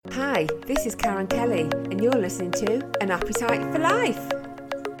Hi, this is Karen Kelly, and you're listening to An Appetite for Life.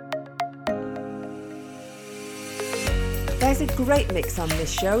 There's a great mix on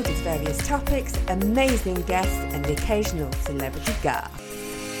this show with various topics, amazing guests, and the occasional celebrity guest.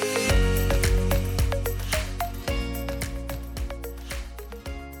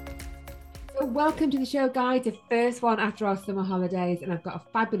 So welcome to the show, guys, the first one after our summer holidays, and I've got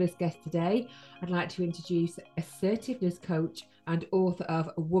a fabulous guest today. I'd like to introduce assertiveness coach and author of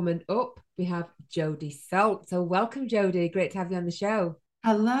Woman Up. We have Jodie Salt. So welcome, Jodie. Great to have you on the show.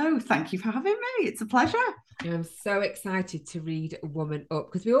 Hello, thank you for having me. It's a pleasure. I'm so excited to read Woman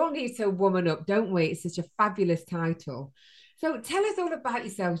Up because we all need to woman up, don't we? It's such a fabulous title. So tell us all about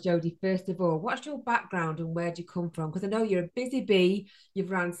yourself, Jodie, first of all. What's your background and where do you come from? Because I know you're a busy bee. You've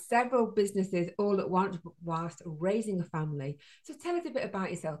run several businesses all at once whilst raising a family. So tell us a bit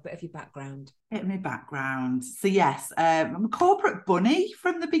about yourself, a bit of your background. Bit of my background. So yes, I'm a corporate bunny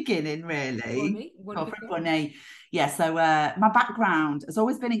from the beginning, really. Corporate bunny. Yeah, so my background has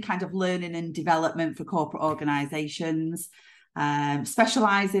always been in kind of learning and development for corporate organisations,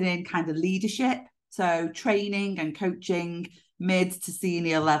 specialising in kind of leadership. So training and coaching mid to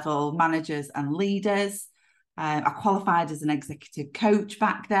senior level managers and leaders. I qualified as an executive coach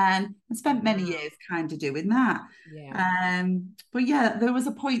back then and spent many years kind of doing that. Yeah. But yeah, there was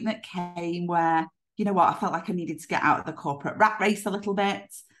a point that came where, you know what, I felt like I needed to get out of the corporate rat race a little bit.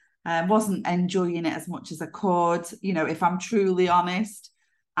 Wasn't enjoying it as much as I could. You know, if I'm truly honest,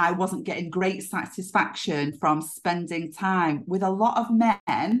 I wasn't getting great satisfaction from spending time with a lot of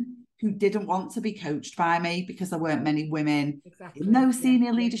men who didn't want to be coached by me because there weren't many women in those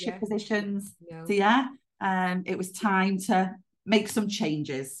senior leadership positions. No. So yeah, it was time to make some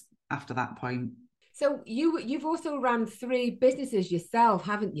changes after that point. So you've also run 3 businesses yourself,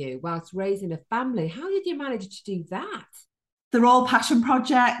 haven't you, whilst raising a family? How did you manage to do that? They're all passion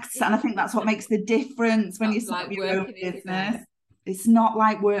projects, and I think that's what makes the difference when you start your own business. It's not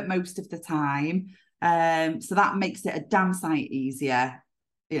like work most of the time, so that makes it a damn sight easier,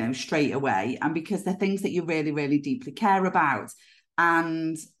 you know, straight away. And because they're things that you really, really deeply care about.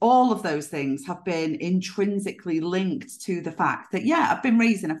 And all of those things have been intrinsically linked to the fact that, yeah, I've been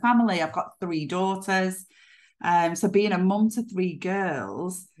raising a family. I've got 3 daughters. So being a mum to 3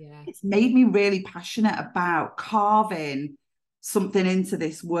 girls, it's made me really passionate about carving something into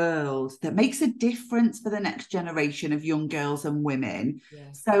this world that makes a difference for the next generation of young girls and women,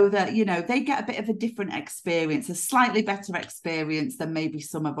 so that, you know, they get a bit of a different experience, a slightly better experience than maybe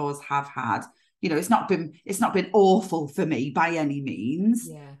some of us have had. You know, it's not been awful for me by any means,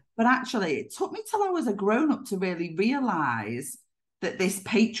 but actually it took me till I was a grown-up to really realize that this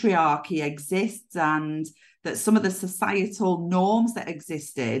patriarchy exists and that some of the societal norms that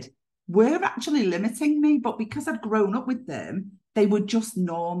existed were actually limiting me, but because I'd grown up with them, they were just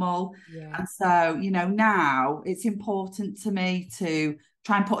normal. And so, you know, now it's important to me to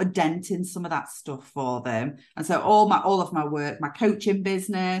try and put a dent in some of that stuff for them. And so all of my work, my coaching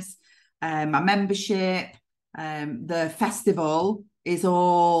business, my membership, the festival is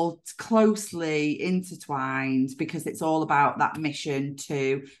all closely intertwined because it's all about that mission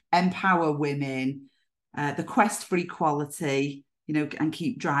to empower women, the quest for equality, you know, and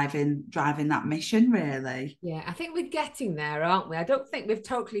keep driving that mission, really. Yeah, I think we're getting there, aren't we? I don't think we've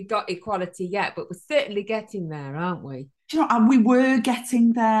totally got equality yet, but we're certainly getting there, aren't we? Do you know, and we were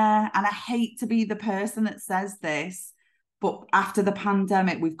getting there, and I hate to be the person that says this, but after the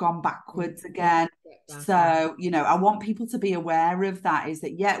pandemic, we've gone backwards again. So, you know, I want people to be aware of that, is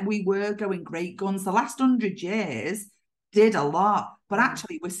that, yeah, we were going great guns. The last 100 years did a lot, but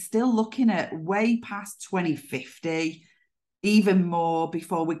actually we're still looking at way past 2050, even more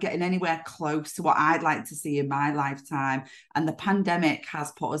before we're getting anywhere close to what I'd like to see in my lifetime. And the pandemic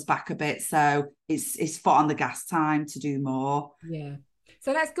has put us back a bit. So it's foot on the gas time to do more. Yeah.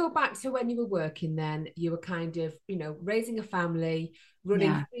 So let's go back to when you were working then. You were kind of, you know, raising a family,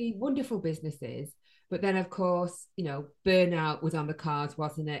 running 3 wonderful businesses. But then, of course, you know, burnout was on the cards,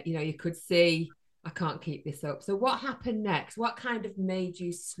 wasn't it? You know, you could see, I can't keep this up. So what happened next? What kind of made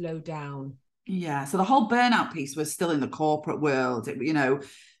you slow down? Yeah, so the whole burnout piece was still in the corporate world.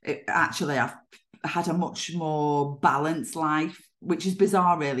 Actually, I've had a much more balanced life, which is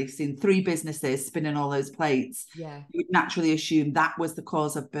bizarre, really. Seeing 3 businesses, spinning all those plates. Yeah. You would naturally assume that was the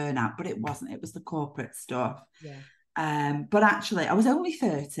cause of burnout, but it wasn't. It was the corporate stuff. Yeah. But actually, I was only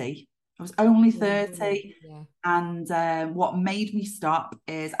 30. And what made me stop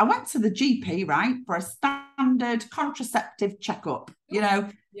is I went to the GP, right, for a standard contraceptive checkup. You know,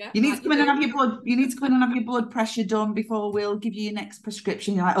 you need to come in and have your blood. You need to come in and have your blood pressure done before we'll give you your next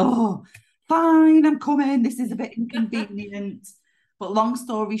prescription. You're like, oh, fine, I'm coming. This is a bit inconvenient. But long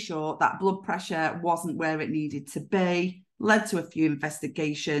story short, that blood pressure wasn't where it needed to be, led to a few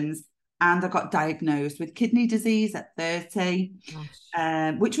investigations, and I got diagnosed with kidney disease at 30,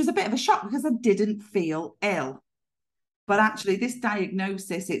 which was a bit of a shock because I didn't feel ill. But actually, this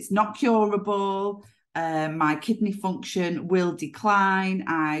diagnosis, it's not curable. My kidney function will decline.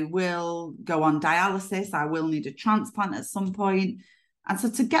 I will go on dialysis. I will need a transplant at some point. And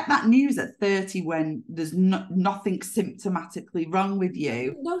so to get that news at 30 when there's nothing symptomatically wrong with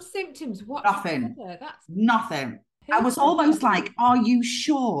you. No symptoms whatsoever. Nothing. I was almost like, are you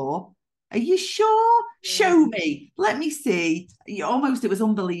sure? Are you sure? Yeah. Show me. Let me see. It was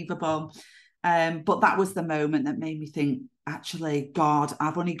unbelievable. But that was the moment that made me think, actually, God,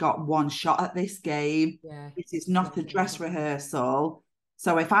 I've only got one shot at this game. Yeah. This is not a dress rehearsal.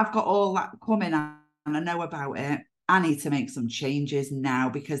 So if I've got all that coming and I know about it, I need to make some changes now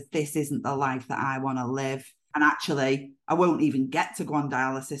because this isn't the life that I want to live. And actually, I won't even get to go on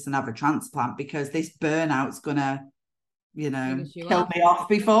dialysis and have a transplant because this burnout's going to, kill me off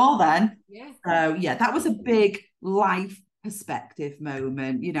before then. Yeah. So, yeah, that was a big life perspective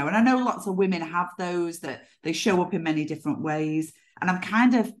moment, and I know lots of women have those, that they show up in many different ways. And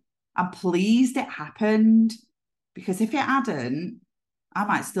I'm pleased it happened, because if it hadn't, I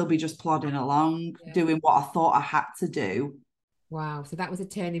might still be just plodding along, doing what I thought I had to do. Wow. So that was a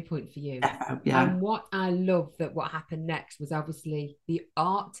turning point for you. Yeah. And what I love that what happened next was obviously the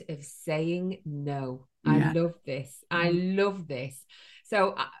art of saying no. I love this. I love this.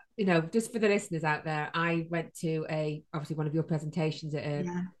 So, just for the listeners out there, I went to obviously one of your presentations at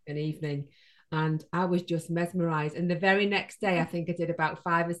an evening, and I was just mesmerized. And the very next day, I think I did about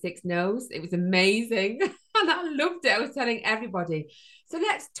 5 or 6 no's. It was amazing. And I loved it. I was telling everybody. So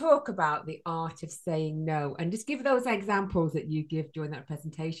let's talk about the art of saying no, and just give those examples that you give during that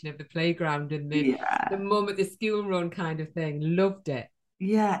presentation of the playground and the mum at the school run kind of thing. Loved it.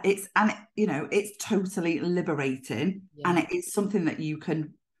 Yeah, it's totally liberating, and it is something that you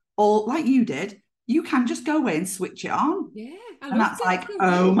can, like you did, you can just go in, switch it on. Yeah. And that's like,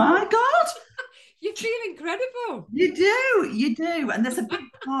 oh my God. You feel incredible. You do. And there's a big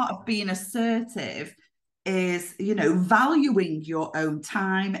part of being assertive is, valuing your own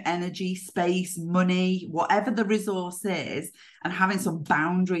time, energy, space, money, whatever the resource is, and having some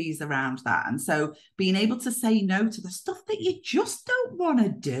boundaries around that. And so being able to say no to the stuff that you just don't want to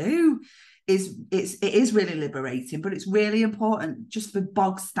do it is really liberating, but it's really important just for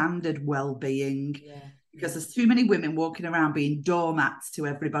bog standard well-being. Because there's too many women walking around being doormats to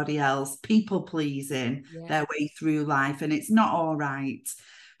everybody else, people pleasing their way through life, and it's not all right.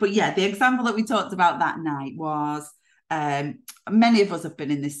 But the example that we talked about that night was, many of us have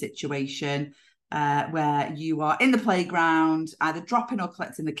been in this situation where you are in the playground, either dropping or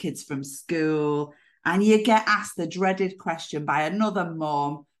collecting the kids from school, and you get asked the dreaded question by another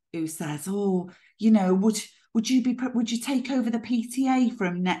mum who says, "Oh, would you take over the PTA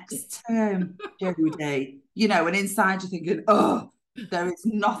from next term, Jodie?" And inside you're thinking, "Oh, there is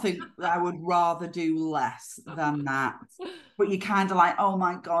nothing that I would rather do less than that." But you're kind of like, "Oh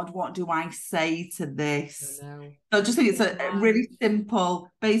my God, what do I say to this?" So I just think it's a really simple,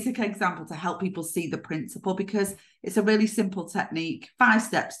 basic example to help people see the principle, because it's a really simple technique, 5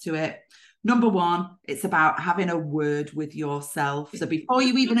 steps to it. Number 1, it's about having a word with yourself. So before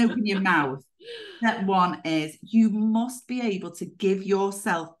you even open your mouth, step 1 is you must be able to give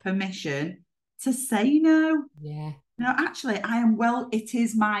yourself permission to say no. Yeah. No, actually, it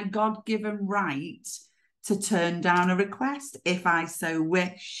is my God-given right to turn down a request if I so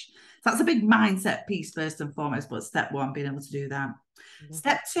wish. So that's a big mindset piece first and foremost, but step 1, being able to do that. Mm-hmm.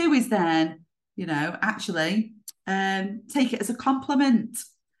 Step 2 is then, actually take it as a compliment.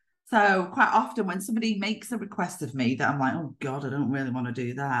 So quite often when somebody makes a request of me that I'm like, oh God, I don't really want to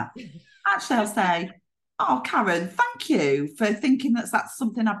do that. Actually, I'll say, "Oh, Karen, thank you for thinking that's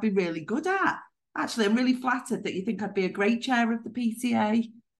something I'd be really good at. Actually, I'm really flattered that you think I'd be a great chair of the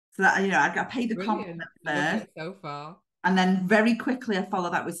PTA." So that, I pay the compliment first. So far. And then very quickly I follow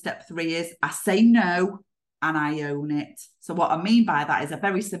that with step 3 is I say no and I own it. So what I mean by that is I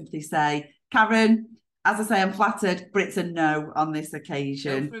very simply say, "Karen, as I say, I'm flattered, but it's a no on this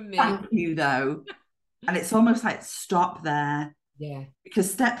occasion. No, thank you, though." And it's almost like stop there. Yeah.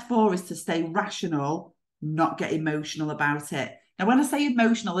 Because step 4 is to stay rational, not get emotional about it. Now, when I say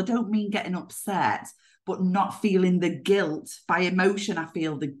emotional, I don't mean getting upset, but not feeling the guilt. By emotion, I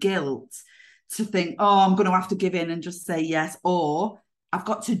feel the guilt to think, "Oh, I'm going to have to give in and just say yes," or I've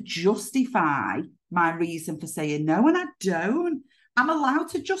got to justify my reason for saying no, and I don't. I'm allowed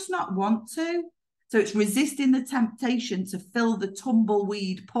to just not want to. So it's resisting the temptation to fill the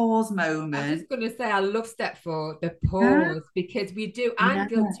tumbleweed pause moment. I was going to say, I love step 4, the pause, because we do. I'm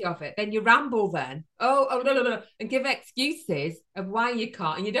guilty of it. Then you ramble then. Oh, no, and give excuses of why you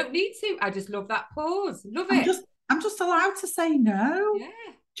can't, and you don't need to. I just love that pause. Love it. I'm just allowed to say no. Yeah.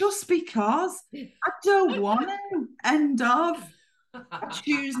 Just because I don't want to. End of. I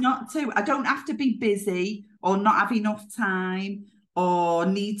choose not to. I don't have to be busy or not have enough time or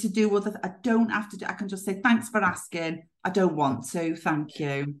need to do other. I don't have to do. I can just say thanks for asking. I don't want to. Thank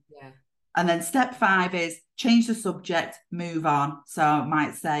you. Yeah. And then step 5 is change the subject, move on. So I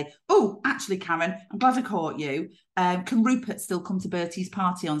might say, oh, actually, Karen, I'm glad I caught you. Can Rupert still come to Bertie's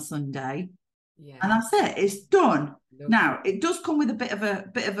party on Sunday? Yeah. And that's it. It's done. Now, it does come with a bit of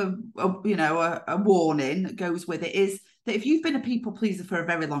a warning that goes with it, is that if you've been a people pleaser for a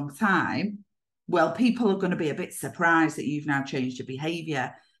very long time, well, people are going to be a bit surprised that you've now changed your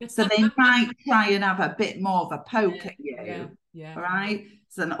behaviour. So they might try and have a bit more of a poke at you. Yeah. All right.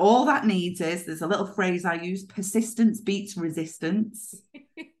 So then all that needs is, there's a little phrase I use, persistence beats resistance.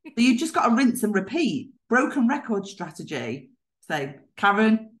 So you've just got to rinse and repeat. Broken record strategy. So,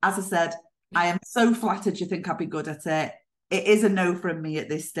 Karen, as I said, I am so flattered you think I'd be good at it. It is a no from me at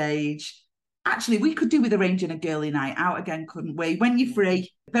this stage. Actually, we could do with arranging a girly night out again, couldn't we? When you're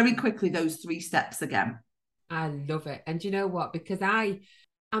free, very quickly, those 3 steps again. I love it. And you know what? Because I'm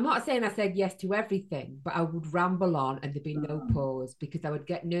not saying I said yes to everything, but I would ramble on and there'd be no pause, because I would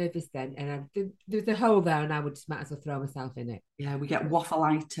get nervous then. And there's a hole there and I would just might as well throw myself in it. Yeah, we get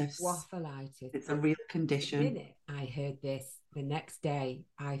waffleitis. Waffleitis. It's a real condition. The minute I heard this, the next day,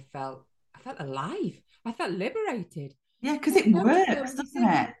 I felt alive. I felt liberated. Yeah, because it works, doesn't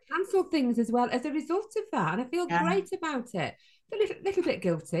it? Cancel things as well as a result of that. And I feel great about it. A little bit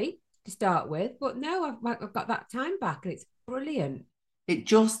guilty to start with, but no, I've got that time back and it's brilliant. It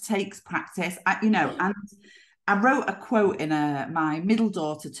just takes practice. And I wrote a quote in my middle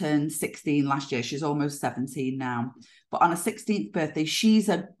daughter turned 16 last year. She's almost 17 now. But on her 16th birthday, she's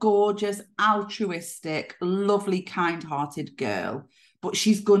a gorgeous, altruistic, lovely, kind-hearted girl. But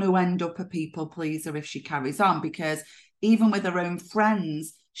she's going to end up a people pleaser if she carries on, because even with her own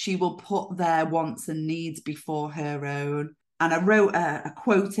friends, she will put their wants and needs before her own. And I wrote a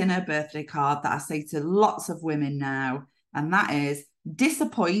quote in her birthday card that I say to lots of women now, and that is,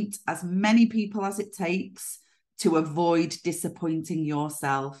 disappoint as many people as it takes to avoid disappointing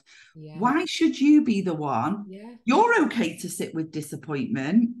yourself. Yeah. Why should you be the one? Yeah. You're okay to sit with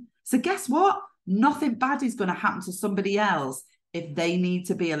disappointment. So guess what? Nothing bad is going to happen to somebody else if they need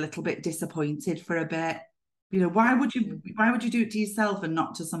to be a little bit disappointed for a bit. Why would you do it to yourself and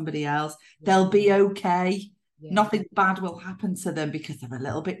not to somebody else? Yeah. They'll be okay. Yeah. Nothing bad will happen to them because they're a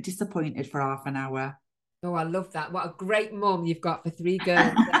little bit disappointed for half an hour. Oh, I love that. What a great mum you've got for 3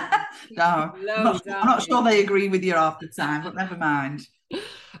 girls. No, I'm not sure they agree with you half the time, but never mind.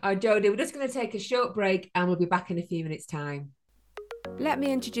 Jodie, we're just going to take a short break and we'll be back in a few minutes' time. Let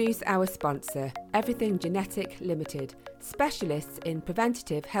me introduce our sponsor, Everything Genetic Limited, specialists in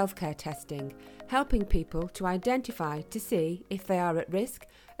preventative healthcare testing, helping people to identify to see if they are at risk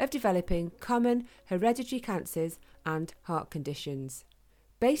of developing common hereditary cancers and heart conditions.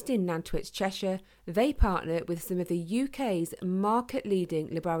 Based in Nantwich, Cheshire, they partner with some of the UK's market-leading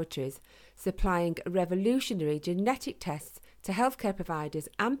laboratories, supplying revolutionary genetic tests to healthcare providers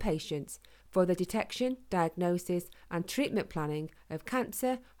and patients for the detection, diagnosis and treatment planning of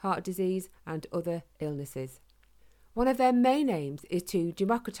cancer, heart disease and other illnesses. One of their main aims is to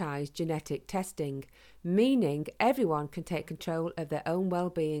democratise genetic testing, meaning everyone can take control of their own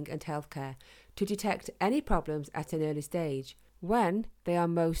well-being and healthcare to detect any problems at an early stage, when they are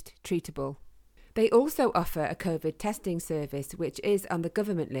most treatable. They also offer a COVID testing service which is on the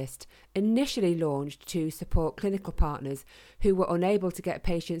government list, initially launched to support clinical partners who were unable to get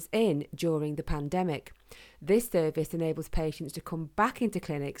patients in during the pandemic. This service enables patients to come back into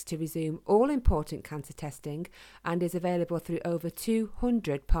clinics to resume all important cancer testing and is available through over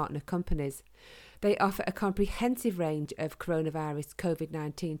 200 partner companies. They offer a comprehensive range of coronavirus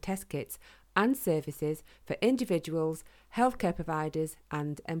COVID-19 test kits and services for individuals, healthcare providers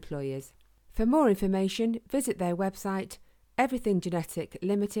and employers. For more information, visit their website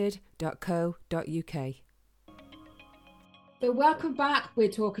everythinggeneticlimited.co.uk. So welcome back.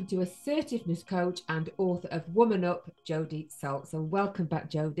 We're talking to assertiveness coach and author of Woman Up, Jodie Salt. So welcome back,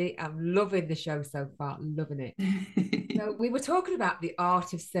 Jodie. I'm loving the show so far, loving it. So we were talking about the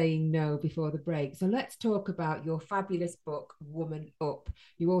art of saying no before the break. So let's talk about your fabulous book, Woman Up.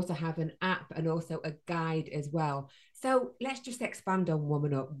 You also have an app and also a guide as well. So let's just expand on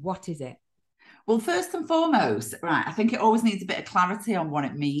Woman Up. What is it? Well, first and foremost, right, I think it always needs a bit of clarity on what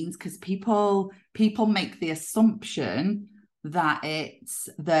it means, because people make the assumption that it's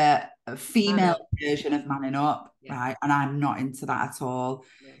the female version of manning up, right? And I'm not into that at all.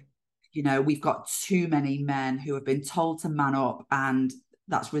 Yeah. You know, we've got too many men who have been told to man up, and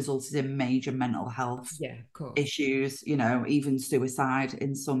that's resulted in major mental health issues, you know, even suicide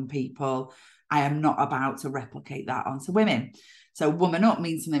in some people. I am not about to replicate that onto women. So woman up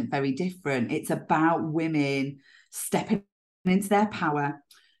means something very different. It's about women stepping into their power,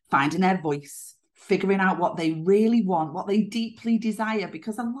 finding their voice, figuring out what they really want, what they deeply desire,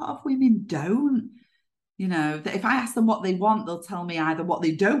 because a lot of women don't. You know, that if I ask them what they want, they'll tell me either what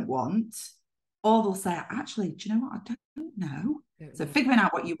they don't want, or they'll say, actually, do you know what? I don't know. So figuring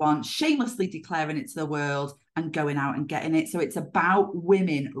out what you want, shamelessly declaring it to the world, and going out and getting it. So it's about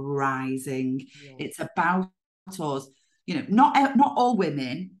women rising. Yeah. It's about us. You know, not all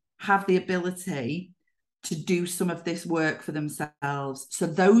women have the ability to do some of this work for themselves. So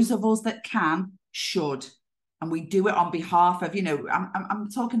those of us that can should. And we do it on behalf of, you know, I'm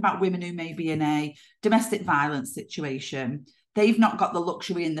talking about women who may be in a domestic violence situation. They've not got the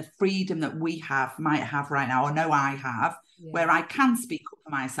luxury and the freedom that we might have right now, or know I have, where I can speak up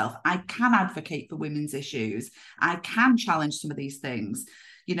for myself. I can advocate for women's issues. I can challenge some of these things,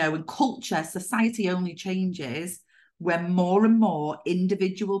 you know, and culture, society only changes when more and more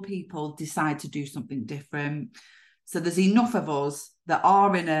individual people decide to do something different. So there's enough of us that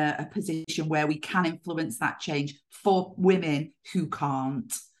are in a position where we can influence that change for women who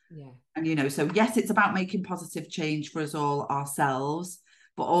can't. Yeah. And, you know, so yes, it's about making positive change for us all ourselves,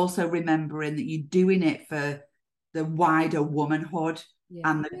 but also remembering that you're doing it for the wider womanhood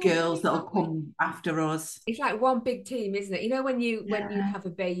and the girls that'll come after us. It's like one big team, isn't it? You know, when you have a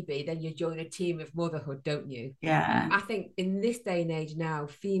baby, then you join a team of motherhood, don't you? Yeah. I think in this day and age now,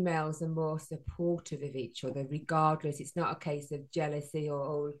 females are more supportive of each other, regardless. It's not a case of jealousy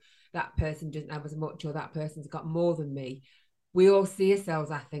or that person doesn't have as much, or that person's got more than me. We all see ourselves,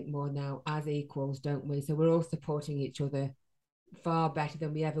 I think, more now as equals, don't we? So we're all supporting each other far better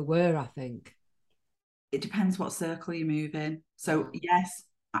than we ever were, I think. It depends what circle you move in. So yes,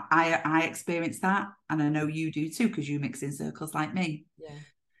 I experienced that, and I know you do too, because you mix in circles like me. Yeah.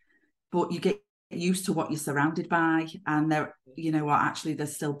 But you get used to what you're surrounded by, and there, you know what, actually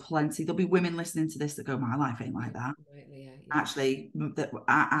there's still plenty. There'll be women listening to this that go, my life ain't like that. Actually, that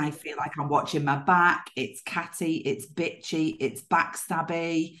I feel like I'm watching my back. It's catty, it's bitchy, it's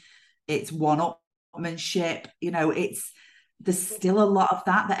backstabby, it's one-upmanship. You know, there's still a lot of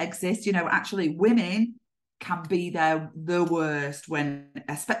that exists. You know, actually women can be the worst when,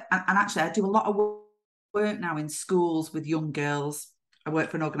 and actually I do a lot of work now in schools with young girls. I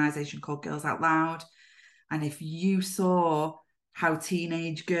work for an organisation called Girls Out Loud. And if you saw how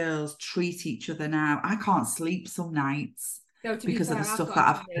teenage girls treat each other now, I can't sleep some nights because of the stuff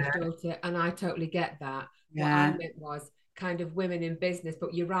that I've heard. Daughter, and I totally get that. Yeah. What I meant was kind of women in business,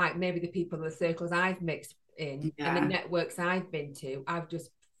 but you're right, maybe the people in the circles I've mixed in and the networks I've been to, I've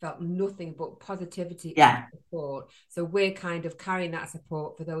just felt nothing but positivity and support. So we're kind of carrying that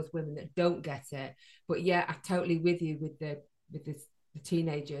support for those women that don't get it. But I'm totally with you with the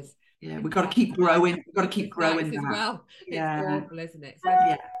teenagers. Yeah, we've got to keep growing. We've got to keep growing as well. Yeah. It's awful, isn't it? So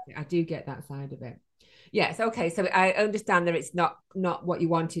I do get that side of it. Yes, okay. So I understand that it's not what you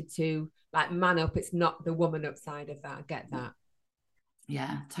wanted to, like, man up. It's not the woman up side of that. I get that.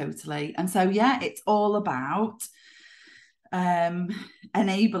 Yeah, totally. And so it's all about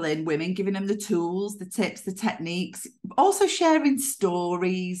enabling women, giving them the tools, the tips, the techniques, also sharing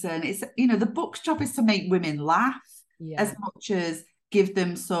stories. And it's, you know, the book's job is to make women laugh as much as give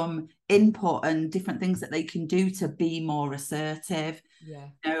them some input and different things that they can do to be more assertive. Yeah.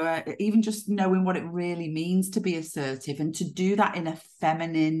 You know, even just knowing what it really means to be assertive, and to do that in a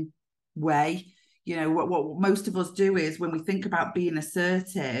feminine way. You know, what most of us do is, when we think about being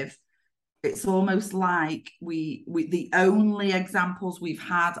assertive, it's almost like we the only examples we've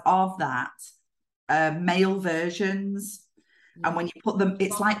had of that are male versions. And when you put them,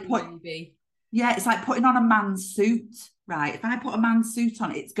 it's like it's like putting on a man's suit, right? If I put a man's suit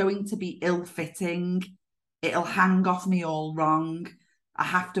on, it's going to be ill-fitting. It'll hang off me all wrong. I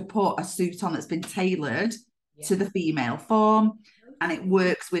have to put a suit on that's been tailored to the female form. And it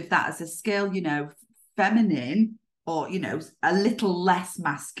works with that as a skill, you know, feminine, or, you know, a little less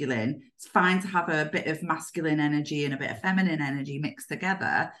masculine. It's fine to have a bit of masculine energy and a bit of feminine energy mixed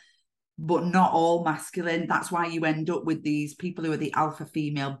together, but not all masculine. That's why you end up with these people who are the alpha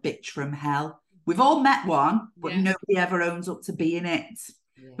female bitch from hell. We've all met one, but nobody ever owns up to being it,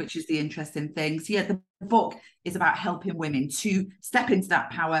 which is the interesting thing. So the the book is about helping women to step into that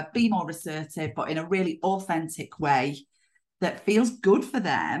power, be more assertive, but in a really authentic way that feels good for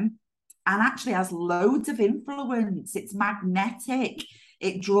them and actually has loads of influence. It's magnetic.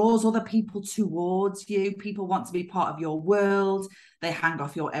 It draws other people towards you. People want to be part of your world. They hang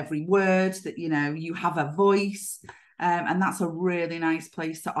off your every word, that, you know, you have a voice. And that's a really nice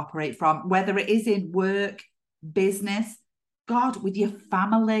place to operate from, whether it is in work, business, God, with your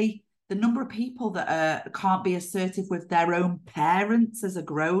family. The number of people that can't be assertive with their own parents as a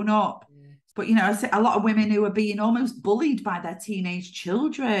grown-up. But, you know, I see a lot of women who are being almost bullied by their teenage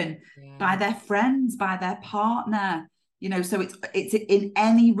children, by their friends, by their partner. You know, so it's in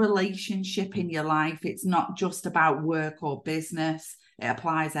any relationship in your life. It's not just about work or business. It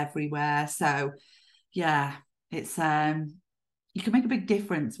applies everywhere. So, yeah, it's you can make a big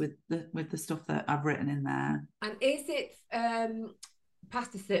difference with the stuff that I've written in there. And is it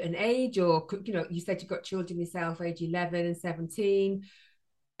past a certain age, or, you know, you said you've got children yourself, age 11 and 17?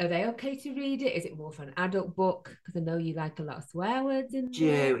 Are they okay to read it? Is it more for an adult book? Because I know you like a lot of swear words in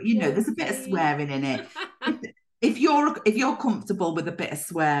there. You know, there's a bit of swearing in it. If you're comfortable with a bit of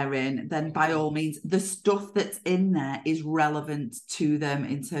swearing, then by all means, the stuff that's in there is relevant to them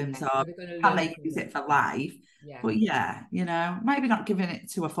in terms of how they use it for life. But yeah, you know, maybe not giving it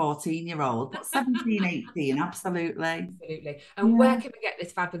to a 14-year-old, but 17, 18, absolutely. Absolutely. And where can we get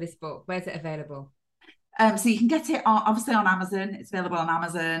this fabulous book? Where's it available? So you can get it obviously on Amazon. It's available on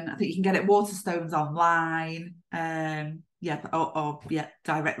Amazon. I think you can get it Waterstones online. Or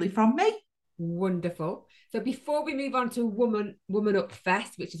directly from me. Wonderful. So before we move on to Woman Up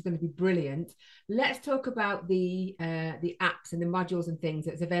Fest, which is going to be brilliant, let's talk about the apps and the modules and things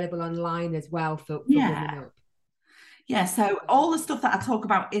that's available online as well for Woman Up. Yeah, so all the stuff that I talk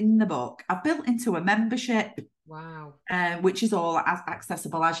about in the book, I've built into a membership. Wow. Which is all as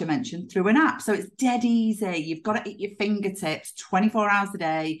accessible, as you mentioned, through an app. So it's dead easy. You've got it at your fingertips, 24 hours a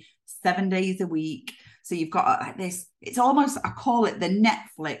day, 7 days a week. So you've got like this, it's almost, I call it the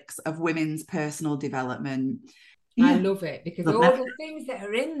Netflix of women's personal development. I love it, because all the things that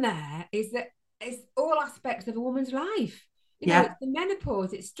are in there is that it's all aspects of a woman's life. You know, it's the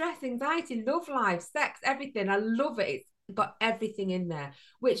menopause, it's stress, anxiety, love life, sex, everything. I love it. It's got everything in there,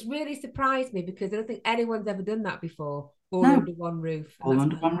 which really surprised me, because I don't think anyone's ever done that before, under one roof. All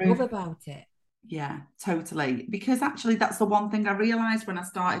under one roof. Love about it. Yeah, totally. Because actually that's the one thing I realized when I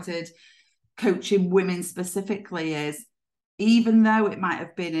started coaching women specifically, is even though it might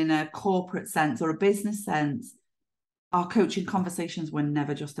have been in a corporate sense or a business sense, our coaching conversations were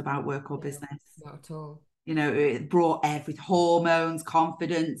never just about work or business. Not at all. You know, it brought everything: hormones,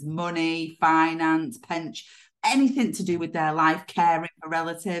 confidence, money, finance, pension, anything to do with their life, caring for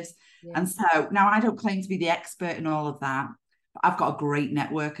relatives. And so now I don't claim to be the expert in all of that, but I've got a great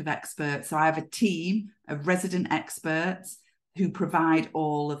network of experts. So I have a team of resident experts who provide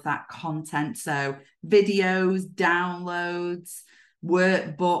all of that content. So videos, downloads,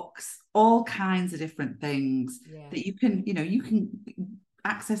 workbooks, all kinds of different things that you can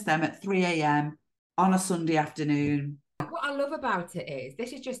access them at 3 a.m. on a Sunday afternoon. What I love about it is,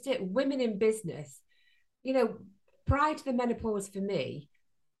 this is just it, women in business. You know, prior to the menopause for me,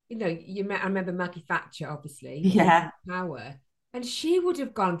 you know, I remember Maggie Thatcher, obviously, power, and she would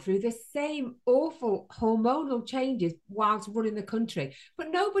have gone through the same awful hormonal changes whilst running the country, but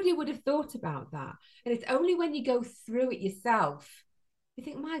nobody would have thought about that. And it's only when you go through it yourself, you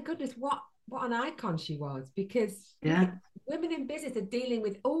think, my goodness, what an icon she was, because women in business are dealing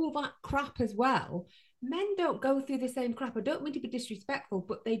with all that crap as well. Men don't go through the same crap. I don't mean to be disrespectful,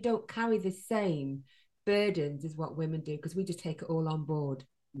 but they don't carry the same burdens as what women do, because we just take it all on board.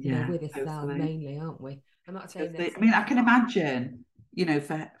 You know, we're the cell mainly, aren't we? I'm not saying that. I mean, I can imagine, you know,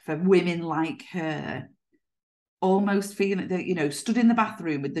 for women like her, almost feeling that, you know, stood in the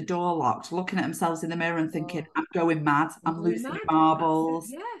bathroom with the door locked, looking at themselves in the mirror and thinking, I'm going mad, I'm losing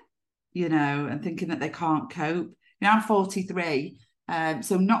marbles, you know, and thinking that they can't cope. You know, I'm 43.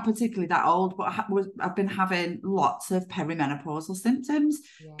 So not particularly that old, but I've been having lots of perimenopausal symptoms,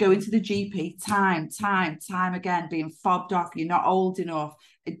 going to the GP time again, being fobbed off. You're not old enough.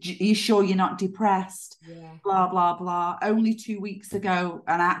 Are you sure you're not depressed? Blah, blah, blah. Only 2 weeks ago,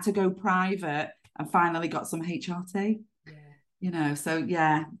 and I had to go private and finally got some HRT. You know, so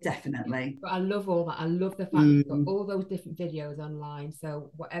definitely. But I love all that. I love the fact you've got all those different videos online.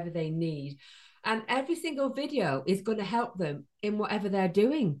 So whatever they need. And every single video is going to help them in whatever they're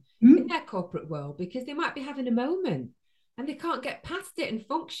doing in their corporate world, because they might be having a moment and they can't get past it and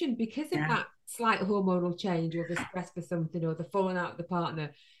function because of that slight hormonal change, or the stress for something, or the falling out of the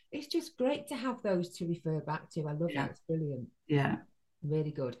partner. It's just great to have those to refer back to. I love that. It's brilliant. Yeah.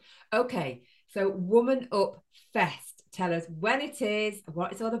 Really good. Okay. So Woman Up Fest. Tell us when it is,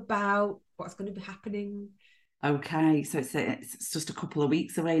 what it's all about, what's going to be happening. Okay, so it's just a couple of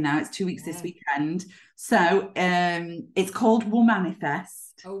weeks away now. It's 2 weeks this weekend. So it's called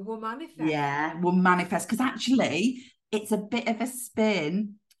Womanifest. Oh, Womanifest. Yeah, Womanifest, because actually it's a bit of a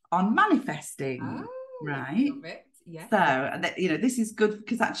spin on manifesting. Oh, right. Love it. Yeah. So, this is good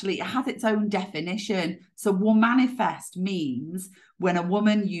because actually it has its own definition. So Womanifest means when a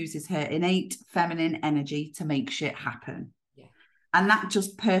woman uses her innate feminine energy to make shit happen. Yeah. And that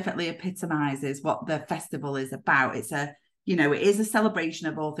just perfectly epitomizes what the festival is about. It's it is a celebration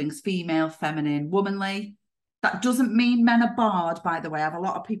of all things female, feminine, womanly. That doesn't mean men are barred, by the way. I have a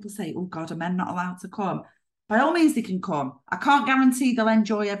lot of people say, oh God, are men not allowed to come? By all means, they can come. I can't guarantee they'll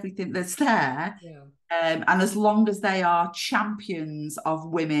enjoy everything that's there. Yeah. And as long as they are champions of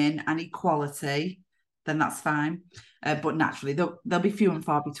women and equality, then that's fine. But naturally, there'll be few and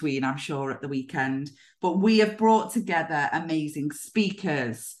far between, I'm sure, at the weekend. But we have brought together amazing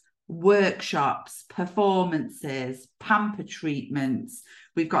speakers, workshops, performances, pamper treatments.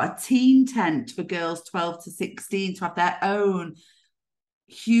 We've got a teen tent for girls 12 to 16 to have their own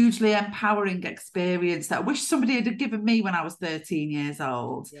hugely empowering experience that I wish somebody had given me when I was 13 years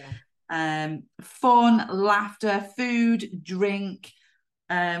old. Yeah. Fun, laughter, food, drink,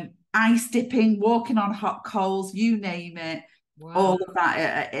 ice dipping, walking on hot coals, you name it. Wow. All of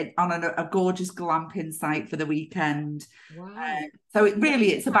that on a gorgeous glamping site for the weekend. Wow. So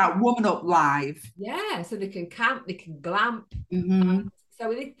it's about Woman Up Live. Yeah, so they can camp, they can glamp. Mm-hmm.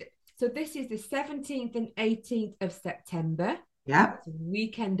 So this is the 17th and 18th of September. Yeah. It's a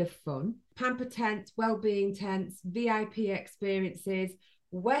weekend of fun. Pamper tents, wellbeing tents, VIP experiences.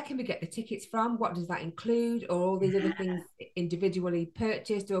 Where can we get the tickets from? What does that include? Or all these other things individually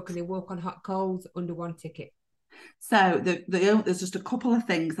purchased, or can they walk on hot coals under one ticket? So there's just a couple of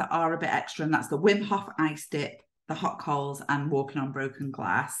things that are a bit extra, and that's the Wim Hof ice dip, the hot coals, and walking on broken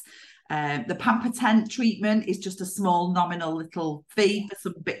glass. The pamper tent treatment is just a small nominal little fee for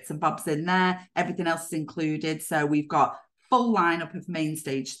some bits and bobs in there. Everything else is included. So we've got full lineup of main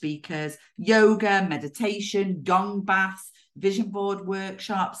stage speakers, yoga, meditation, gong baths, vision board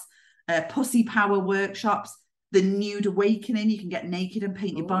workshops, pussy power workshops, the nude awakening. You can get naked and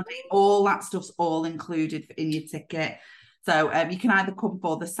paint your body. All that stuff's all included in your ticket. So you can either come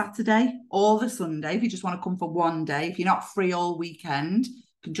for the Saturday or the Sunday if you just want to come for one day. If you're not free all weekend, you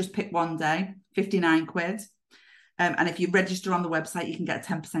can just pick one day, 59 quid. And if you register on the website, you can get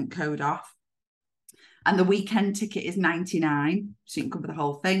a 10% code off. And the weekend ticket is 99, so you can cover the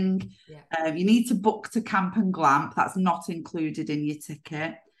whole thing. Yeah. You need to book to camp and glamp. That's not included in your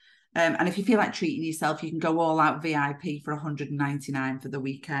ticket. And if you feel like treating yourself, you can go all out VIP for 199 for the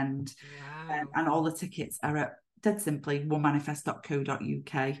weekend. Wow. And all the tickets are at, dead simply,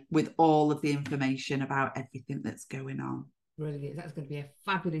 womanifest.co.uk with all of the information about everything that's going on. Brilliant. That's going to be a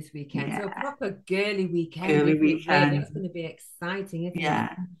fabulous weekend. Yeah. So a proper girly weekend. Girly weekend. That's going to be exciting, isn't it?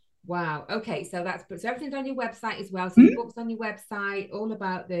 Wow. Okay. So everything's on your website as well. So the books on your website, all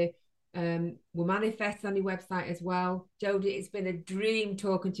about the Womanifest on your website as well. Jodie, it's been a dream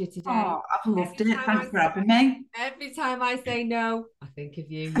talking to you today. Oh, I've loved it. Thanks for having me. Every time I say no, I think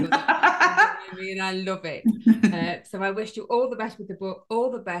of you. And I love it. So I wish you all the best with the book,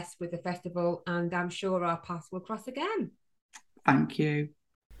 all the best with the festival, and I'm sure our paths will cross again. Thank you.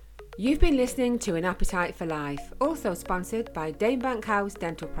 You've been listening to An Appetite for Life, also sponsored by Danebank House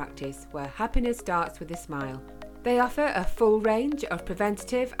Dental Practice, where happiness starts with a smile. They offer a full range of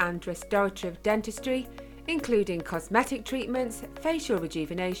preventative and restorative dentistry, including cosmetic treatments, facial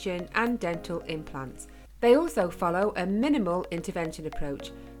rejuvenation, and dental implants. They also follow a minimal intervention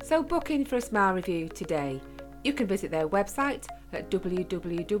approach, so book in for a smile review today. You can visit their website at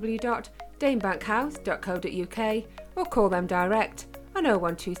www.danebankhouse.co.uk or call them direct on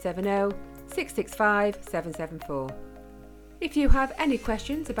 01270 665 774. If you have any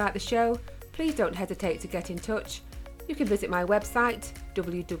questions about the show, please don't hesitate to get in touch. You can visit my website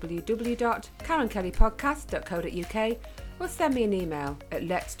www.karenkellypodcast.co.uk or send me an email at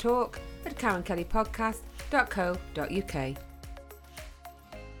letstalk@karenkellypodcast.co.uk.